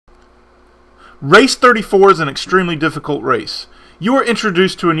Race 34 is an extremely difficult race. You are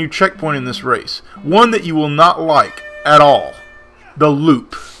introduced to a new checkpoint in this race, one that you will not like at all. The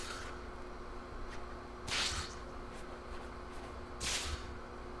loop.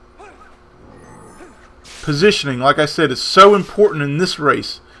 Positioning, like I said, is so important in this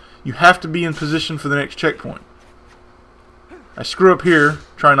race. You have to be in position for the next checkpoint. I screw up here,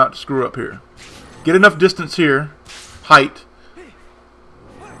 try not to screw up here. Get enough distance here, height.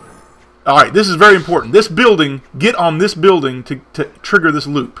 Alright, this is very important. This building, get on this building to trigger this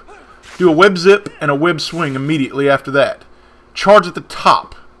loop. Do a web zip and a web swing immediately after that. Charge at the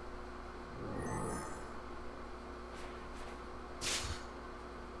top.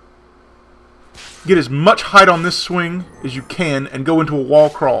 Get as much height on this swing as you can and go into a wall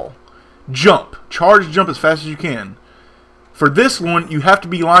crawl. Jump. Charge jump as fast as you can. For this one, you have to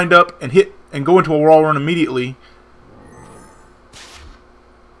be lined up and hit and go into a wall run immediately.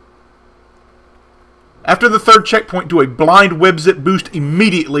 After the third checkpoint, do a blind web zip boost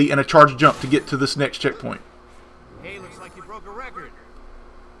immediately and a charge jump to get to this next checkpoint. Hey, looks like you broke a record.